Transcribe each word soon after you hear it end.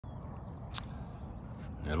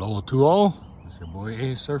Hello to all, it's your boy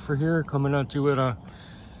A Surfer here, coming at you with a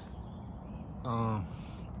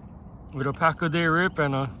pack a day rip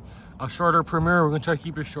and a shorter premiere. We're gonna try to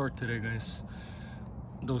keep it short today, guys.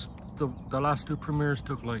 The last two premieres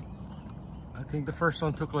took like, I think the first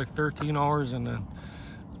one took like 13 hours, and then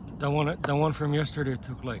the one from yesterday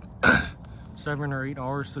took like 7 or 8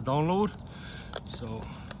 hours to download. So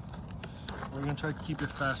we're gonna try to keep it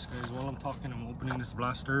fast, guys. While I'm talking, I'm opening this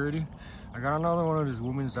blaster already. I got another one of these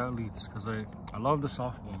women's athletes because I love the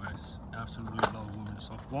softball, guys. Absolutely love women's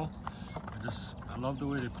softball. I love the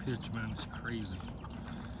way they pitch, man. It's crazy.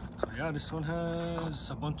 So yeah, this one has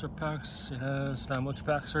a bunch of packs. It has that much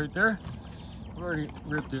packs right there. I've already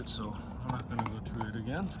ripped it, so I'm not gonna go through it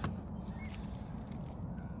again.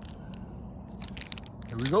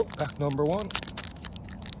 Here we go, pack number one.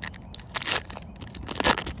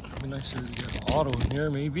 It'd be nicer to get an auto in here,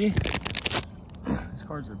 maybe. These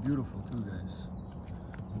cards are beautiful too, guys.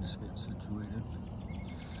 I'm just getting situated.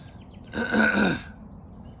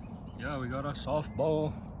 Yeah, we got a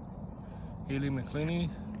softball. Haley McClinney.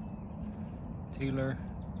 Taylor.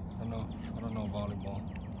 I don't know volleyball.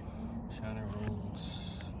 Shannon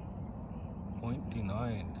Rhodes.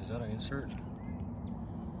 0.9. Is that an insert?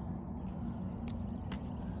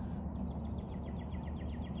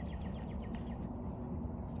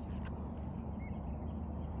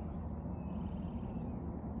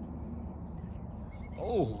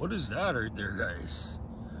 Oh, what is that right there, guys?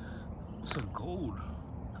 It's a gold.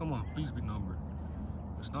 Come on, please be numbered.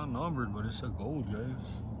 It's not numbered, but it's a gold,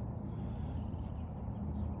 guys.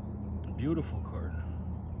 Beautiful card.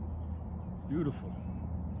 Beautiful.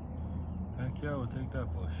 Heck yeah, I would take that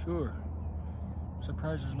for sure. I'm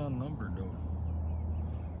surprised it's not numbered though.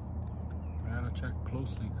 I gotta check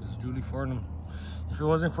closely because Julie Farnham. If it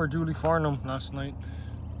wasn't for Julie Farnham last night,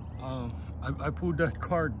 I pulled that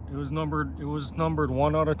card. It was numbered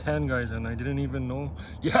 1 out of 10, guys, and I didn't even know.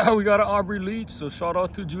 Yeah, we got an Aubrey Leach, so shout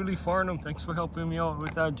out to Julie Farnham. Thanks for helping me out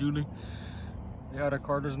with that, Julie. Yeah, the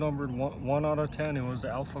card is numbered 1 out of 10. It was the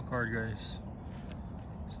alpha card, guys.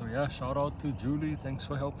 So yeah, shout out to Julie. Thanks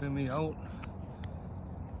for helping me out.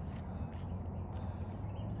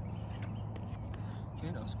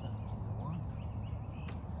 Okay, that's pack number 1.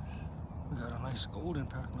 We got a nice gold in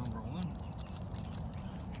pack number 1.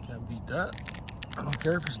 Can't beat that. I don't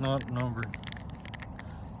care if it's not numbered.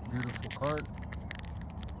 Beautiful card.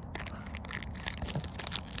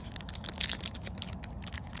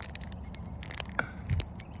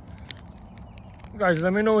 Guys,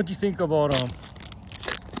 let me know what you think about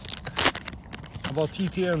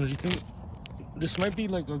TTMs. You think this might be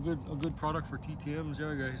like a good product for TTMs?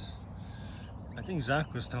 Yeah, guys. I think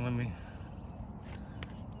Zach was telling me.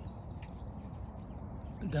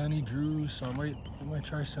 Danny Drew, so I might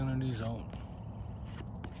try sending these out.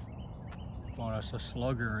 Oh, that's a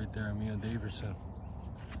slugger right there, Mia Davidson.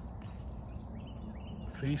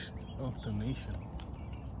 Face of the Nation.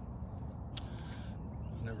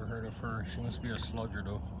 Never heard of her. She must be a slugger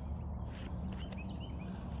though.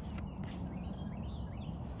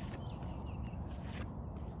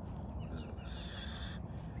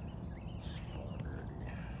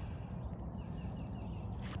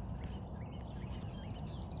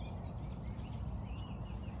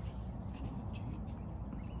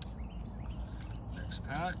 Next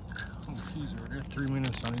pack. Oh jeez, we're at 3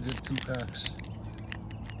 minutes. I only did 2 packs.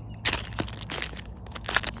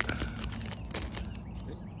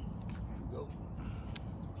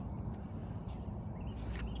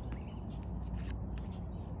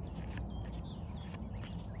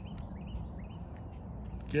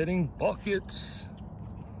 Getting buckets.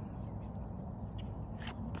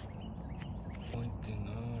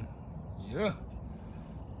 0.9. Yeah.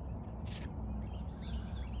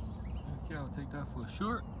 Okay, I'll take that for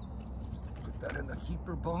sure. Put that in the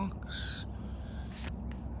keeper box.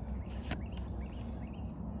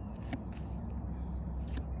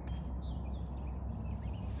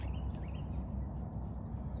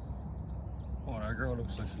 Oh, that girl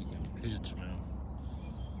looks like she can pitch, man.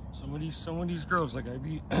 Some of these girls, like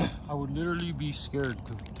I would literally be scared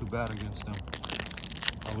to bat against them.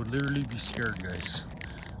 I would literally be scared, guys.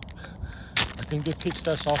 I think they pitch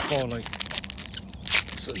that softball like,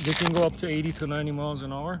 so they can go up to 80 to 90 miles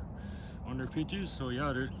an hour on their pitches. So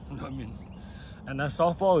yeah, I mean, and that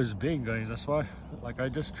softball is big, guys. That's why, like, I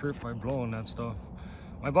just trip my blow on that stuff.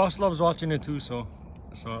 My boss loves watching it too, so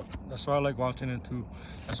that's why I like watching it too.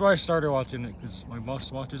 That's why I started watching it, because my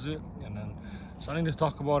boss watches it, and then something to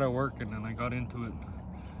talk about at work, and then I got into it.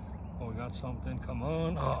 Oh, we got something. Come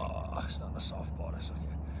on. Oh, it's not a softball. That's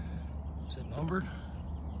okay. Is it numbered?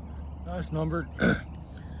 No, it's numbered.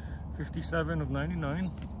 57 of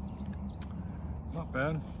 99. Not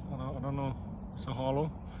bad. I don't know. It's a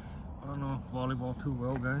hollow. I don't know volleyball too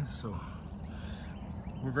well, guys. So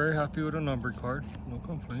we're very happy with a numbered card. No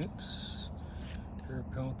complaints. Here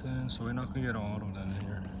Pelton. So we're not gonna get an auto then in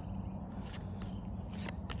here.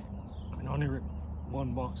 I only ripped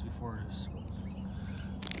one box before this.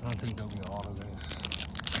 I don't think there'll be an auto, guys.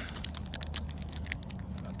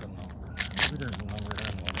 Not the number. Maybe there's a number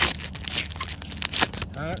there.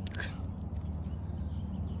 Pack.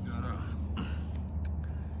 Got a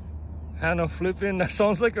Hannah flipping. That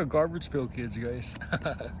sounds like a Garbage Pail Kids, guys.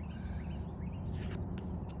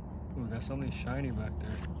 We got something shiny back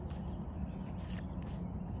there.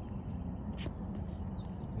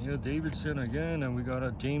 Yeah, Davidson again, and we got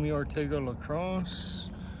a Jamie Ortega Lacrosse.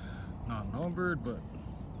 Not numbered, but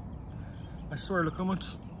I swear, look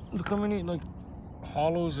how many like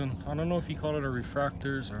hollows, and I don't know if you call it a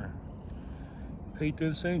refractors or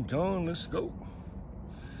Peyton St. John. Let's go.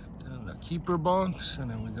 And the keeper box, and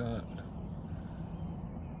then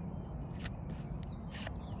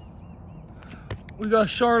we got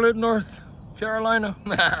Charlotte, North Carolina.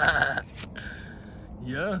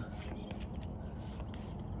 Yeah.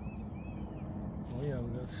 Oh yeah, we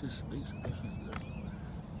got this base. This is good.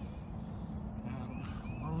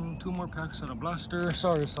 Two more packs of a blaster.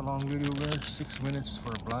 Sorry, it's a long video, guys. 6 minutes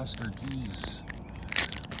for a blaster. Jeez.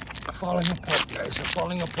 Falling apart, guys. They're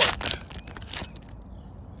falling apart.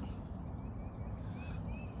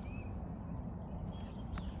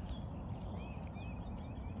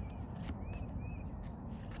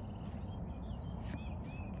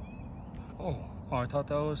 Oh, I thought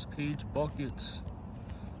that was Page Buckets.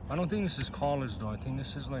 I don't think this is college though. I think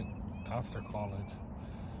this is like after college.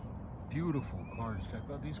 Beautiful cards. Check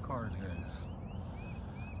out these cards, guys.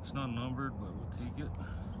 It's not numbered, but we'll take it.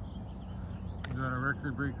 We got a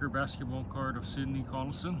record breaker basketball card of Sidney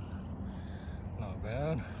Collison. Not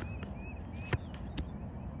bad.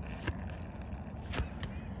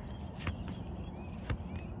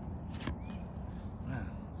 Man,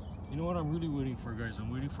 you know what I'm really waiting for, guys?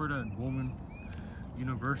 I'm waiting for that Woman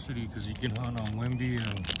University, because you can hunt on Wemby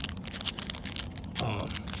and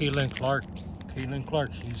Caitlin Clark. Caitlin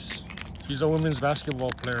Clark, she's a women's basketball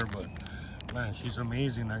player, but man, she's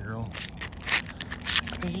amazing, that girl.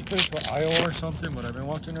 I think she plays for Iowa or something, but I've been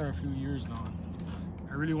watching her a few years now.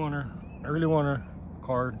 I really want her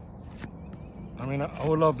card. I mean, I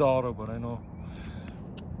would love the auto, but I know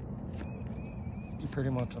you pretty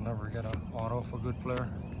much will never get an auto for a good player.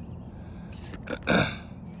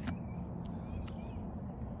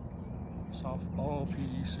 Softball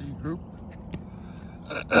PEC group.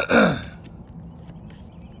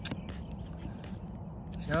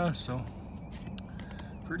 Yeah, so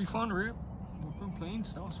pretty fun rip. No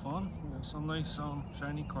complaints. That was fun. We got some nice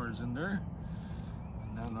shiny cards in there.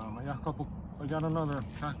 And then I got another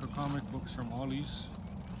pack of comic books from Ollie's.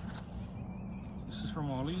 This is from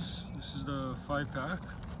Ollie's. This is the 5-pack.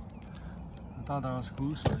 I thought that was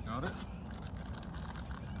cool, so I got it.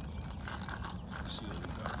 Let's see what we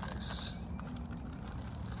got, guys.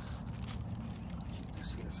 Keep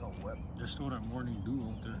this here so wet. There's still that morning dew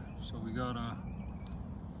out there. So we got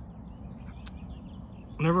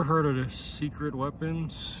never heard of this. Secret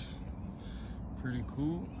Weapons. Pretty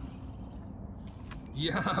cool.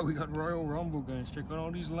 Yeah, we got Royal Rumble, guys. Check out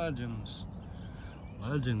all these legends.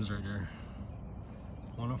 Legends right there.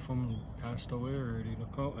 One of them passed away already.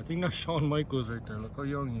 Look how, I think that's Shawn Michaels right there. Look how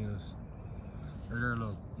young he is. Right there,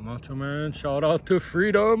 look. Macho Man, shout out to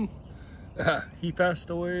Freedom. He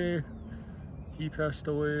passed away. He passed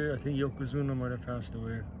away. I think Yokozuna might have passed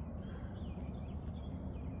away.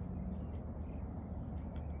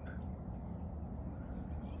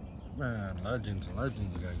 Man, legends,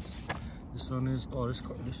 guys. This one is, oh,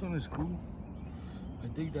 this one is cool. I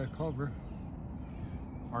dig that cover.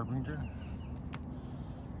 Harbinger.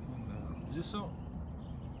 Is this so?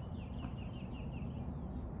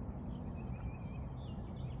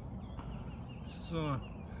 This is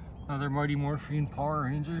another Mighty Morphin Power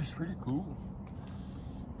Rangers. Pretty cool.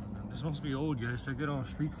 And then this must be old, guys. Check it out.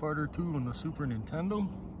 Street Fighter 2 on the Super Nintendo.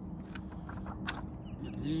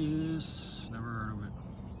 It is. Never heard of it.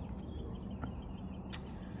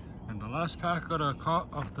 And the last pack of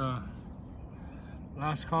the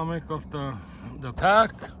last comic of the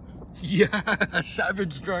pack. Yeah,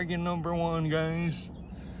 Savage Dragon #1, guys.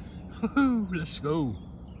 Woohoo, let's go.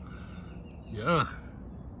 Yeah.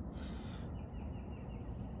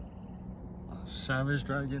 Savage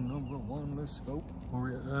Dragon #1, let's go.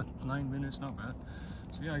 We're at 9 minutes, not bad.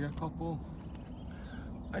 So yeah, I got a couple.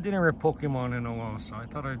 I didn't rip Pokemon in a while, so I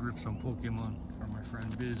thought I'd rip some Pokemon for my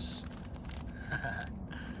friend Biz.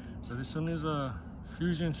 So this one is a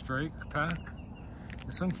Fusion Strike pack.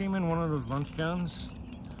 This one came in one of those lunch cans.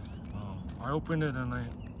 I opened it and I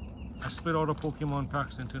split all the Pokemon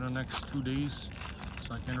packs into the next 2 days,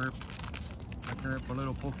 so I can rip a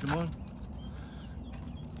little Pokemon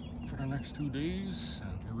for the next 2 days.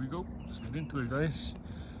 And here we go. Let's get into it, guys.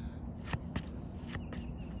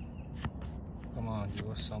 Come on, give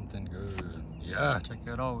us something good. Yeah, check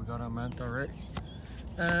it out. We got a Manta, right?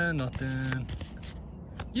 And nothing.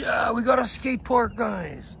 Yeah, we got a skate park,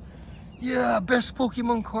 guys. Yeah, best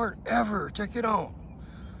Pokemon card ever. Check it out.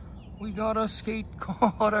 We got a skate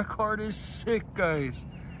card. Oh, that card is sick, guys.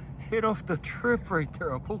 Hit off the trip right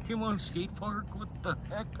there. A Pokemon skate park. What the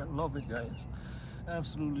heck? I love it, guys.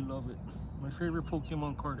 Absolutely love it. My favorite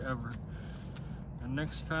Pokemon card ever. And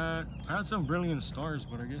next pack, I had some Brilliant Stars,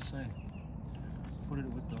 but I guess I put it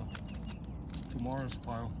with the tomorrow's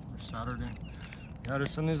pile or Saturday. Yeah,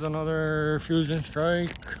 this one is another Fusion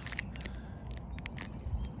Strike.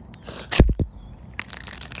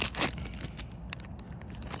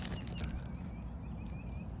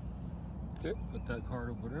 Okay, put that card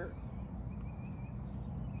over there.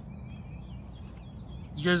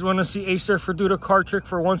 You guys want to see Ace Surfer do the card trick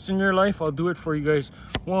for once in your life? I'll do it for you guys.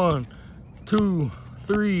 1, 2,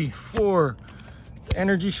 3, 4. The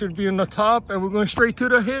energy should be in the top, and we're going straight to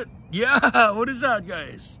the hit. Yeah, what is that,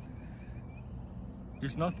 guys?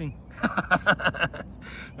 There's nothing.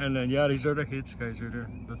 And then, yeah, these are the hits, guys. They're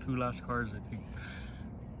the 2 last cards, I think.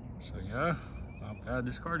 So, yeah, not bad.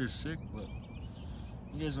 This card is sick, but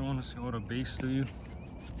you guys don't want to see all the base, do you?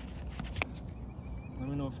 Let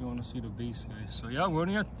me know if you want to see the base, guys. So, yeah, we're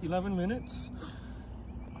only at 11 minutes.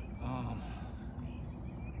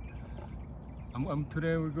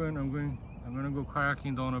 Today I'm gonna go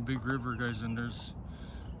kayaking down a big river, guys, and there's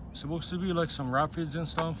supposed to be like some rapids and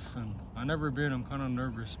stuff, and I never been. I'm kind of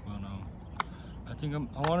nervous, but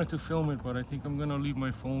I wanted to film it, but I think I'm gonna leave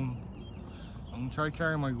my phone. I'm gonna try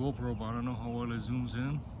carrying my GoPro, but I don't know how well it zooms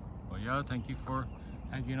in. But yeah, thank you for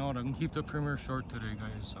hanging out. I can keep the premiere short today,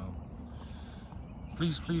 guys, so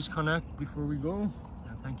please connect before we go,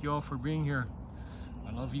 and thank you all for being here.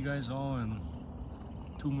 I love you guys all, and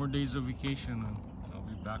 2 more days of vacation and I'll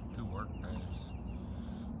be back to work, guys.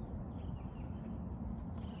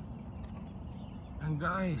 And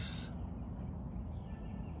guys,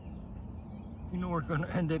 you know we're gonna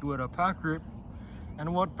end it with a pack rip,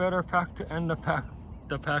 and what better pack to end the pack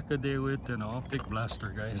a day with than an Optic Blaster,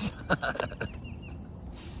 guys.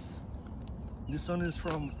 This one is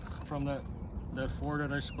from that 4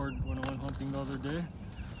 that I scored when I went hunting the other day.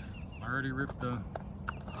 I already ripped the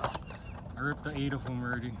 8 of them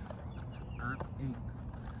already. I ripped 8.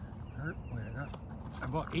 I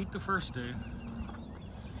bought 8 the first day.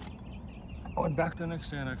 I went back the next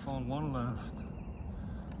day and I found 1 left.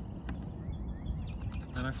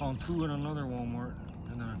 Then I found 2 in another Walmart,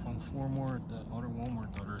 and then I found 4 more at the other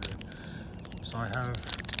Walmart the other day. So I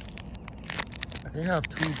think I have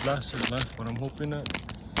 2 blasters left, but I'm hoping that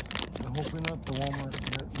the Walmart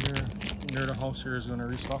near the house here is gonna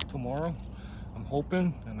restock tomorrow. I'm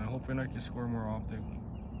hoping, and I'm hoping I can score more Optic.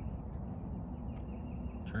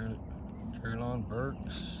 Traylon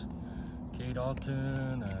Burks, Kate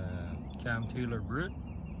Alton, and Cam Taylor Britt.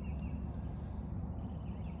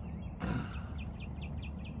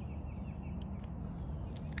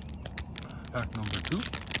 Pack number 2.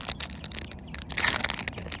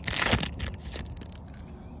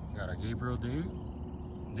 Got a Gabriel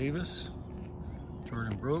Davis,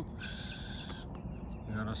 Jordan Brooks.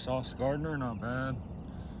 We got a Sauce Gardner, not bad.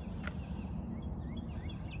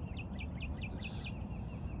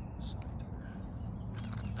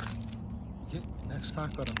 Okay, next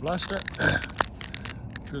pack got a blaster.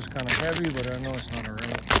 Feels kind of heavy, but I know it's not a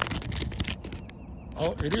relic.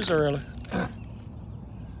 Oh, it is a relic.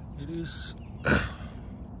 It is.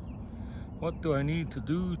 What do I need to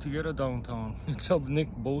do to get a downtown? It's of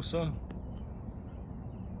Nick Bosa.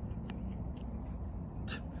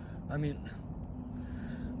 I mean,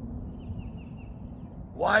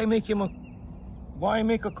 why make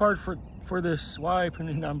a card for this? Why?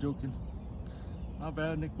 I'm joking. Not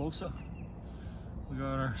bad, Nick Bosa. We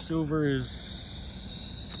got our silver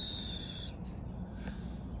is,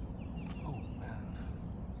 oh man,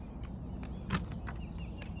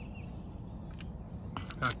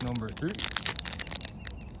 pack number 3.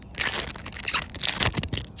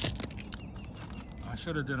 I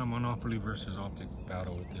should have done a Monopoly versus Optic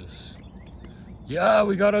battle with this. Yeah,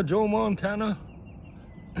 we got a Joe Montana.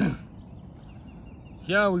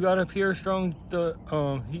 Yeah, we got a Pierre Strong.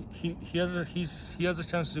 He has a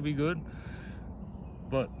chance to be good,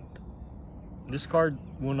 but this card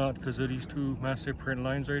will not, because of these 2 massive print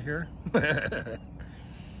lines right here.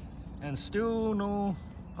 And still, no,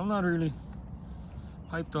 I'm not really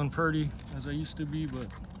hyped on Purdy as I used to be, but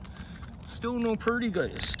still no Purdy,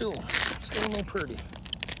 guys. Still no Purdy.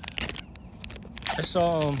 I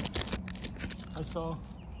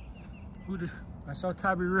saw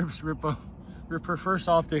Tabby Rips rip her first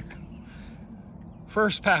optic,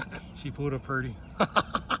 first pack. She pulled a Purdy.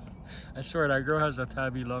 I swear that girl has a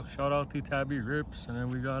Tabby luck. Shout out to Tabby Rips, and then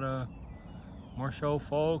we got Marshall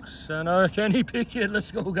Folks and Kenny Pickett.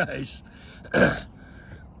 Let's go, guys.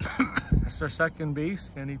 That's our second base,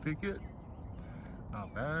 Kenny Pickett.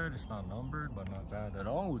 Not bad. It's not numbered, but not bad at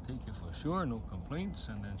all. We'll take it for sure. No complaints.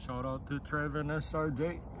 And then shout out to Trevor and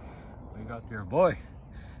SRJ. We got their boy.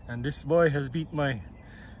 And this boy has beat my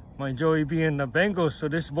Joey B and the Bengals. So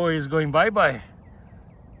this boy is going bye-bye.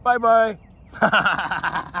 Bye-bye.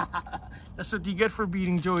 That's what you get for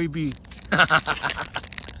beating Joey B.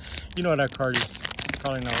 You know that card is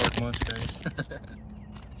probably not worth much, guys.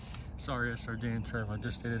 Sorry, SRJ and Trevor. I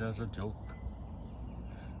just did it as a joke.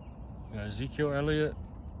 Yeah, Ezekiel Elliott.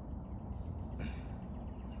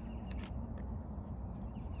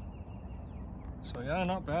 So yeah,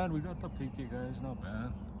 not bad. We got the Pickett, guys. Not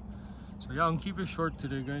bad. So yeah, I'll keep it short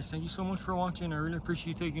today, guys. Thank you so much for watching. I really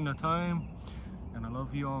appreciate you taking the time. And I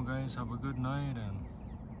love you all, guys. Have a good night and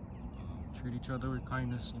treat each other with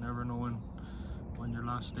kindness. You never know when your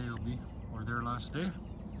last day will be, or their last day.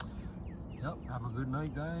 Yep, have a good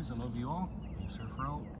night, guys. I love you all. Peace, surfer out.